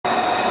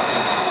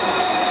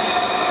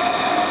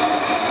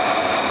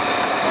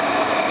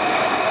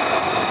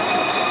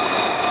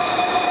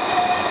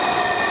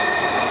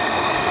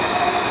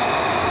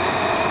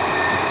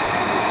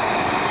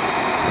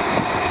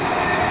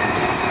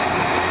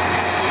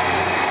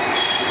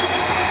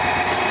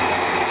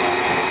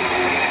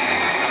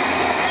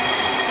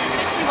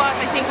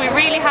we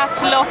really have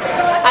to look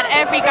at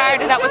every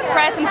Garda that was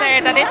present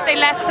there, that if they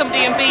let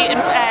somebody be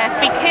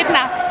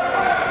kidnapped,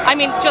 I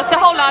mean, just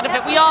a whole lot of it.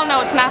 We all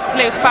know it's an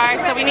absolute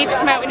farce, so we need to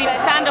come out, we need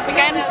to stand up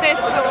against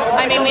this.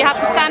 I mean, we have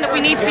to stand up,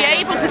 we need to be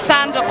able to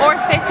stand up or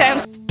sit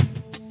down.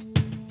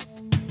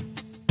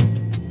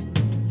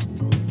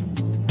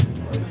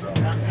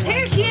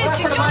 Here she is,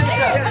 she's just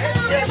there.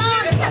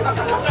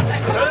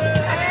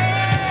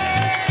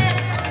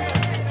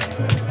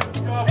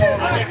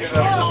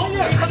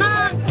 Come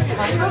on.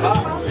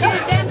 You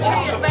damn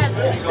tree as well.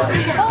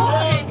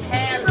 Fucking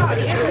hell.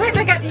 Where'd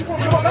they get you?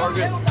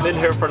 Been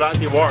here for the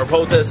anti-water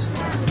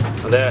protest,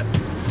 and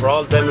we're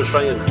all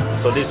demonstrating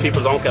so these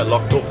people don't get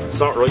locked up. It's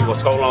not right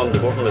what's going on in the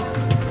government.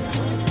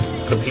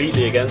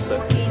 Completely against it.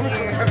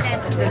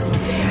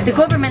 The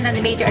government and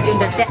the media are doing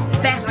their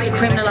best to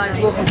criminalise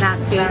working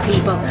class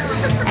people.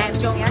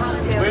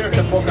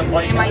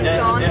 My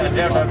son,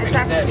 it's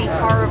actually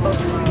horrible,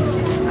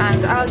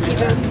 and all he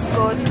does is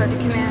good for the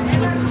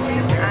community and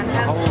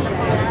helps them.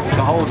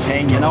 The whole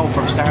thing, you know,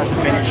 from start to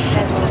finish,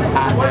 and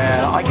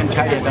I can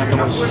tell you that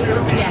there was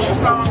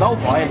no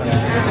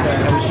violence.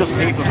 It was just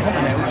people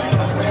coming out.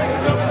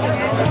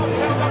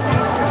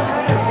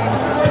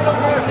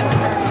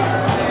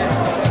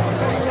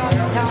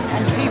 Jobstown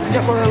and people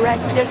that were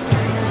arrested.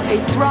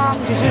 It's wrong.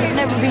 They should have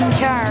never been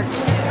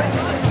charged.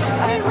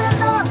 We will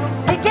not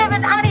be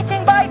given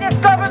anything by this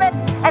government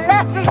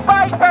unless we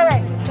fight for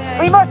it.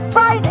 We must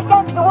fight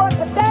against the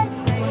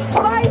 1%,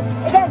 fight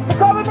against the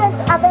government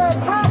and their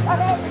attack on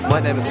it. My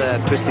name is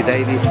Christy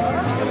Davey.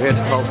 I'm here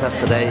to protest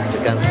today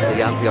against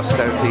the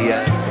anti-austerity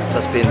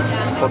that's been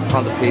put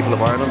upon the people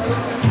of Ireland.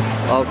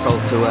 Also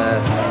to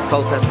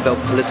protest about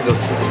political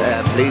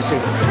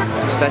policing,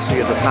 especially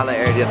in the Tala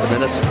area at the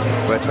minute,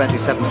 where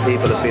 27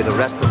 people have been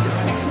arrested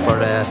for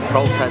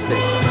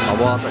protesting on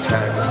water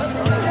charges.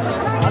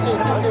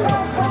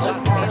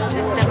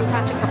 It's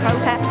democratic for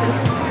protesting.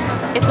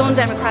 It's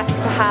undemocratic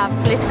to have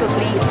political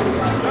police,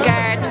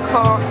 guards,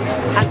 courts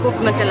and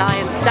government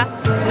allying.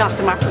 That's not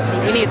democracy.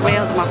 We need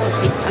real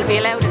democracy. And if we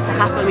allow this to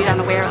happen, we don't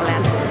know where it'll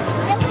end.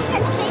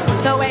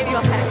 No way, be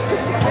okay.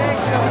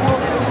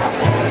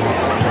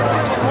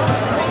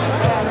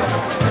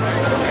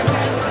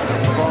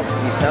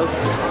 Myself, I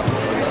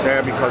was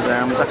there because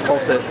I was actually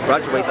supposed to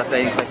graduate that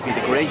day and collect my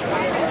degree.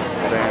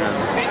 But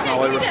no,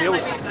 I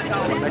refused to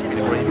collect my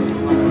degree.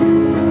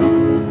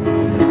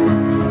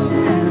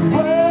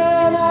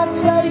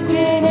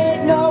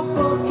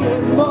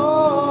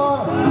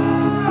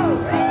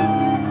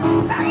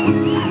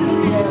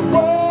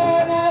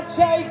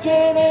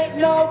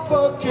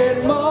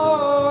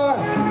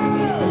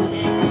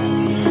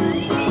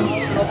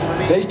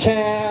 They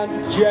can't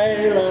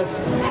jail us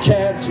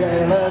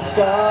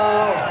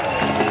all.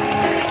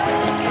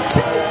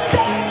 To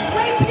stand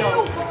with you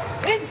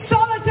in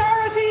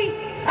solidarity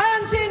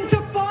and in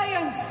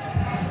defiance,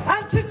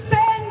 and to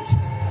send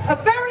a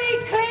very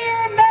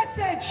clear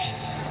message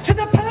to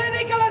the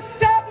political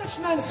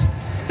establishment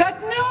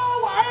that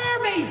no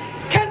army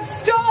can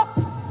stop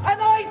an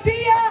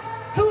idea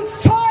whose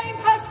time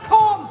has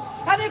come.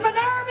 And if an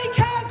army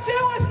can't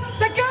do it,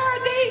 the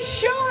Gardaí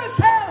sure as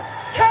hell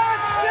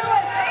can't do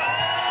it.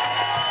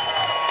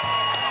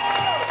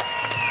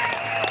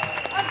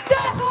 And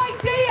that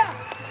idea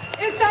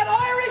is that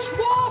Irish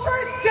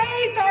water's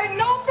days are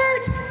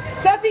numbered,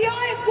 that the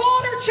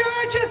water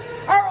charges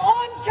are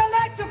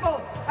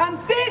uncollectible, and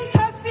this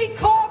has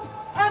become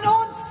an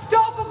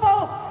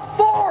unstoppable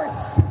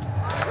force.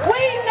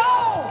 We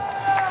know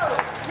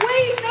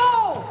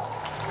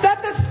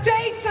that the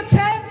state's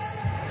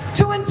attempts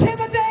to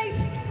intimidate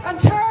and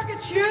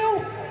target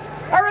you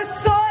are a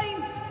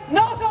sign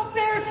not of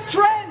their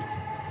strength,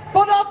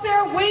 but of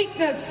their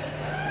weakness.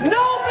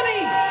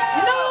 Nobody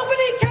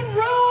can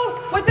rule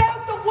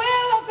without the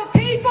will of the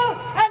people,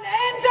 and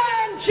Enda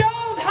and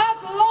Joan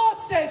have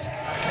lost it.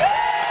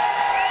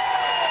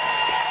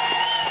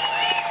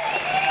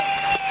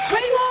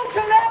 We won't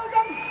allow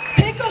them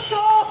pick us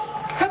off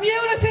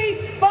community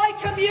by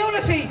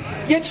community.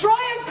 You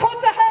try and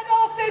cut the head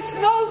off this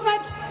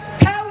movement,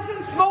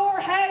 thousands more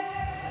heads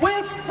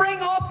will spring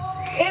up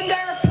in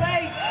their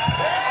place.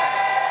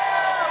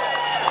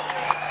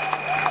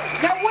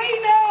 Now we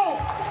know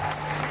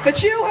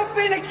that you have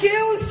been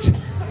accused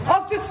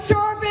of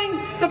disturbing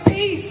the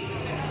peace,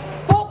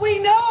 but we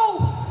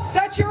know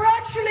that you're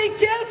actually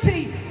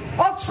guilty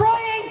of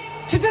trying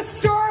to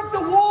disturb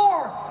the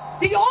war,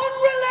 the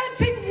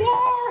unrelenting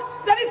war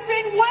that is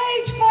being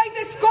waged by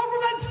this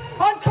government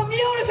on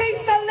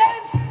communities the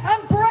length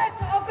and breadth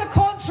of the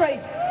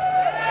country.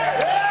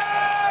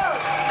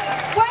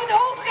 When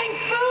opening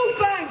food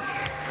banks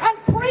and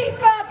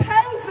prefab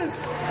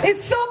houses is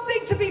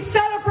something to be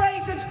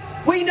celebrated,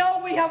 we know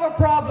we have a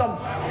problem.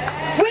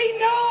 We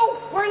know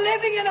we're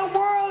living in a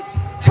world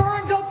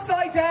turned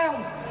upside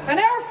down. And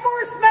our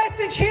first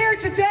message here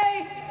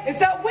today is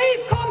that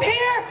we've come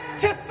here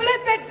to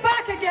flip it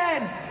back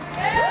again.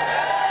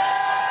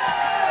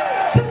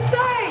 To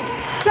say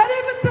that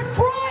if it's a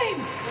crime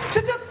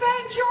to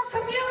defend your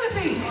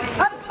community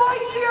and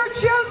fight for your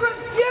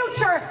children's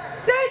future,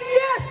 then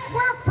yes,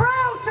 we're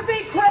proud to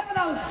be Christian.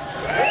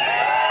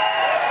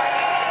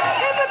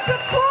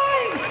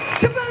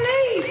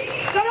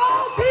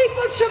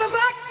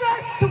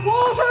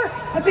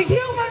 the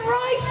human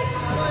right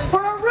for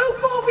a roof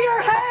over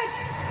your head,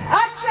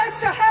 access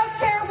to health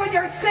care when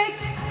you're sick,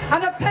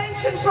 and a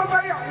pension from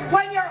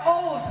when you're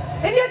old.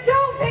 If you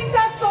don't think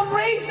that's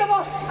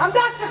unreasonable and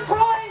that's a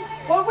crime,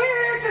 well, we're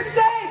here to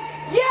say,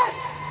 yes,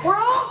 we're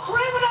all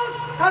criminals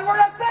and we're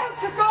about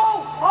to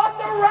go on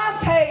the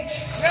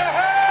rampage.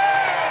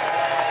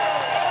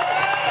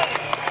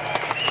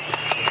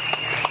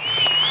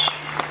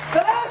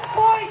 The last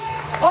point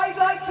I'd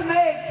like to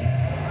make,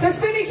 there's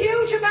been a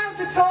huge amount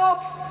of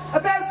talk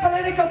about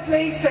political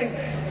policing.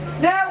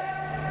 Now,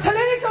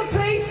 political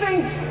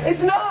policing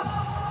is not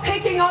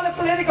picking on a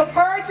political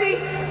party.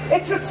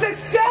 It's a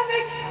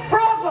systemic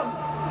problem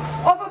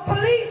of a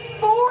police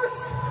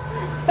force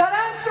that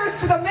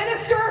answers to the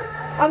minister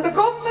and the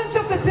government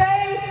of the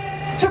day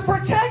to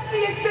protect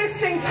the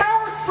existing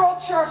power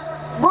structure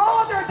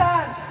rather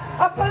than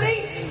a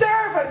police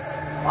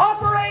service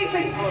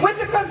operating with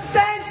the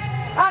consent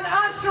and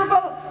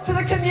answerable to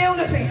the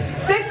community.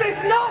 This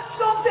is not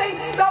something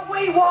that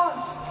we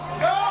want.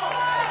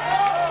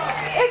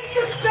 It's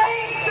the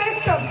same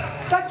system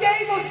that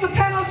gave us the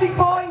penalty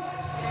points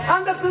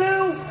and the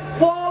blue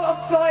wall of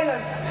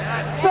silence.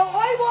 So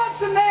I want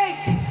to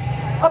make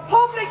a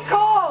public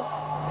call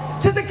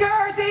to the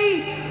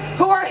Gardaí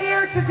who are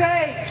here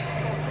today.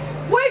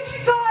 Which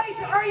side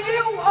are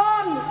you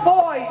on,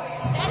 boys?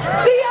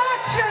 The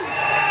actions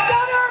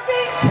that are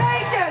being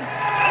taken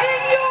in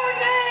your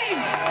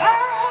name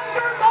are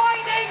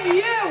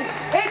undermining you.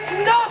 It's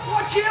not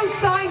what you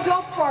signed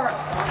up for.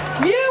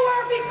 You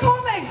are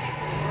becoming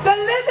the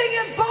living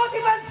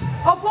embodiment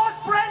of what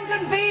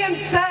Brendan Behan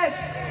said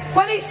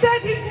when he said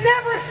he'd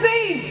never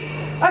seen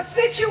a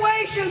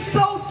situation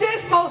so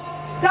dismal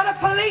that a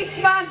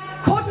policeman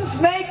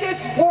couldn't make it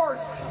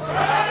worse.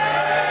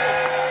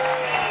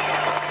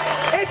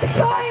 It's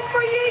time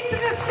for you to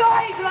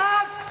decide,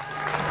 lads.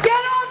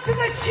 Get on to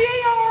the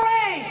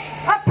GRA,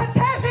 a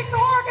pathetic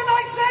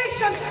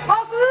organisation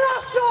of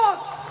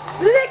lapdogs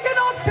licking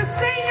up to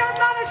senior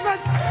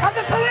management and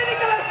the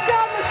political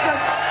establishment.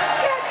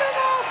 Get them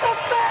off the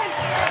fence.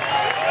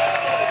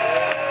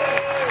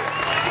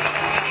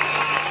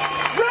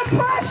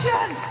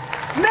 Repression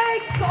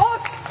makes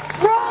us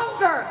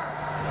stronger.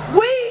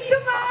 We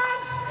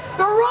demand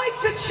the right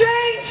to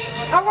change,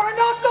 and we're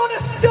not going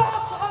to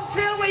stop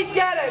until we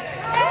get it.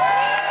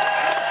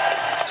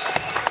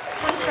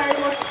 Thanks very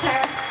much,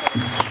 Claire.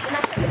 The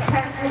next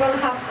person we'll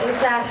have is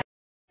that.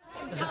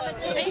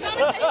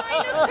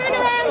 Turn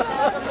around.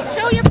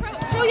 Show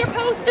your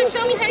poster.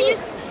 Show me how you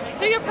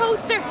do your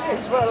poster.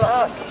 It's for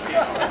last.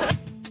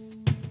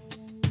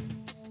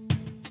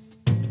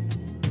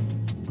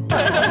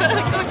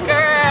 Good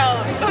girl.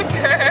 Good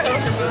girl.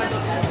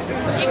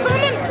 You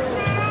coming?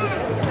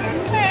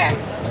 There.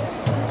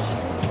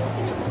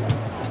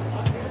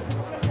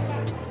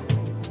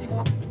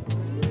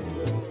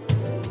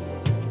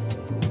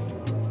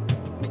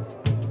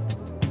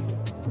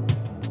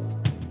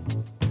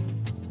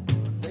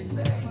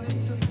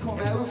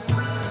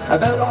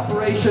 About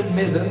Operation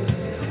Mizzen,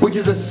 which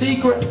is a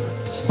secret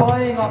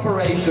spying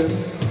operation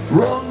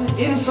run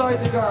inside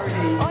the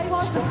Gardaí. I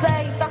want to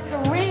say that the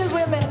real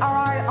women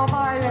of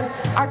Ireland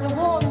are the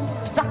ones